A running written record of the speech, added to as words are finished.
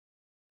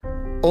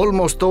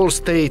Almost all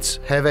states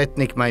have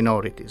ethnic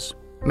minorities.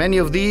 Many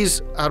of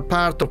these are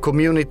part of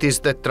communities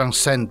that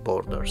transcend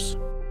borders.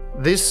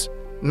 This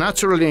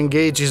naturally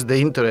engages the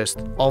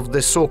interest of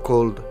the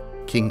so-called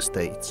king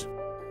states.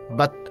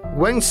 But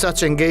when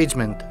such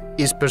engagement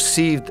is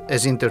perceived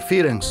as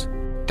interference,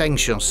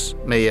 tensions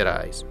may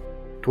arise.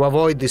 To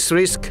avoid this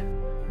risk,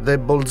 the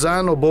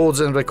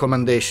Bolzano-Bozen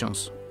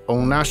recommendations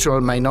on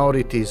national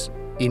minorities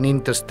in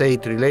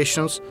interstate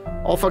relations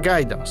offer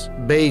guidance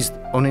based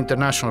on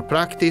international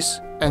practice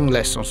and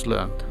lessons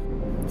learned.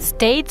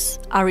 States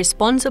are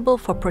responsible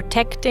for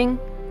protecting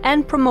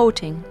and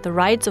promoting the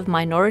rights of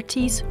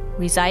minorities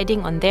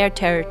residing on their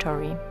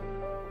territory.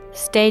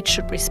 States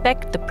should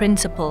respect the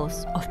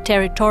principles of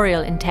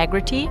territorial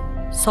integrity,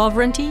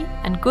 sovereignty,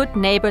 and good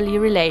neighborly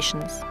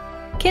relations.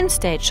 Kin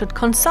states should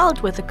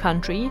consult with the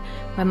country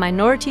where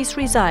minorities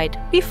reside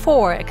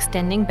before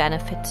extending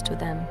benefits to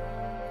them.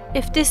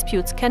 If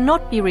disputes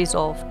cannot be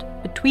resolved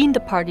between the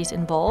parties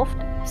involved,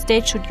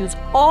 states should use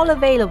all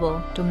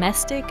available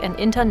domestic and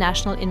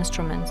international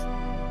instruments.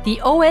 The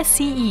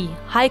OSCE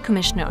High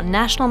Commissioner on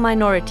National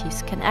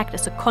Minorities can act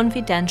as a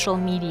confidential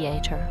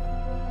mediator.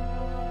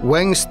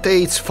 When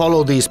states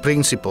follow these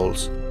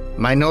principles,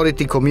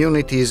 minority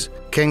communities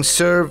can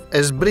serve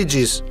as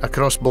bridges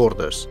across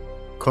borders,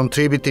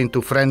 contributing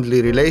to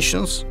friendly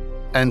relations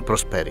and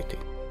prosperity.